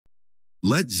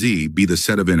Let z be the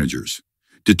set of integers.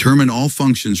 Determine all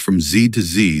functions from z to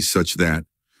z such that,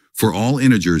 for all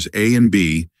integers a and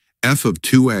b, f of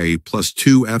 2a plus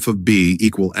 2f of b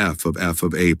equal f of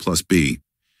a plus b.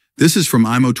 This is from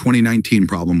IMO 2019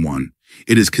 Problem 1.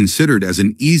 It is considered as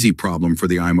an easy problem for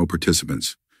the IMO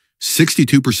participants.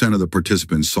 62% of the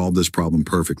participants solved this problem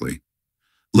perfectly.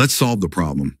 Let's solve the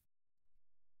problem.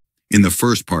 In the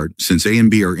first part, since a and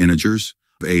b are integers,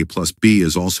 a plus b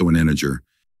is also an integer,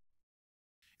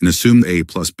 and assume a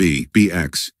plus b,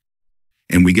 bx,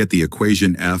 and we get the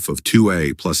equation f of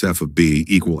 2a plus f of b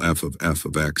equal f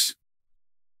of x.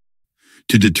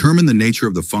 To determine the nature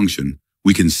of the function,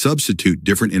 we can substitute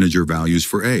different integer values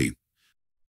for a.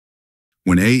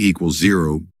 When a equals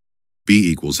 0,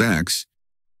 b equals x,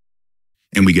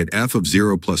 and we get f of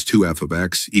 0 plus 2f of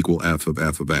x equal f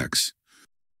of x.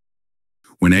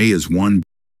 When a is 1,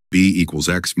 b equals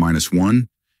x minus 1,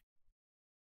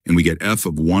 and we get f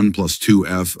of 1 plus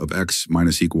 2f of x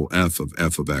minus equal f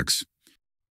of x.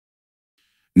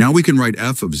 Now we can write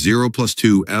f of 0 plus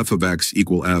 2 f of x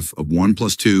equal f of 1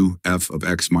 plus 2 f of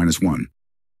x minus 1.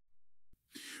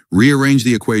 Rearrange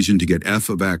the equation to get f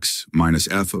of x minus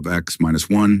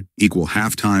 1 equal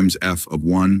half times f of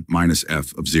 1 minus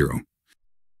f of 0.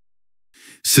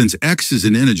 Since x is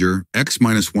an integer, x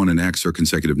minus 1 and x are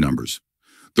consecutive numbers.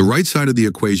 The right side of the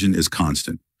equation is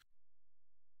constant.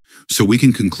 So we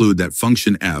can conclude that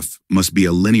function f must be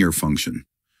a linear function.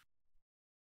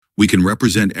 We can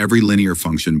represent every linear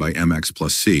function by mx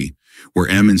plus c, where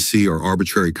m and c are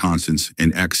arbitrary constants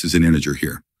and x is an integer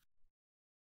here.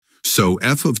 So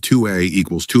f of 2a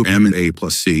equals 2m and a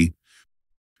plus c,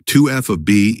 2f of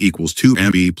b equals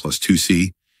 2mb plus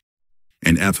 2c,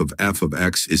 and f of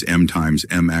x is m times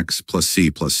mx plus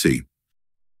c plus c.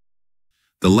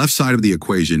 The left side of the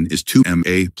equation is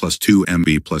 2ma plus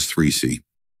 2mb plus 3c.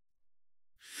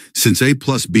 Since a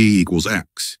plus b equals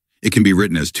x, it can be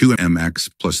written as 2mx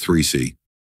plus 3c.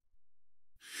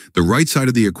 The right side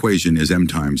of the equation is m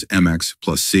times mx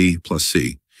plus c plus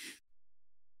c.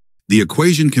 The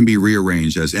equation can be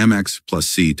rearranged as mx plus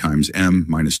c times m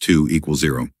minus 2 equals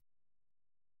 0.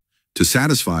 To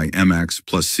satisfy mx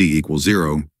plus c equals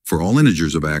 0, for all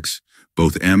integers of x,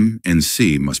 both m and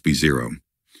c must be 0.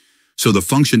 So the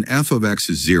function f of x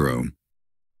is 0.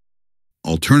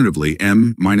 Alternatively,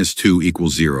 m minus 2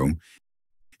 equals 0,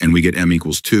 and we get m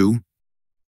equals 2,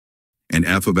 and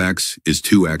f of x is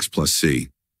 2x plus c.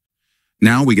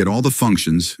 Now we get all the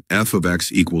functions f of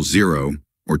x equals 0,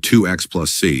 or 2x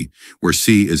plus c, where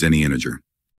c is any integer.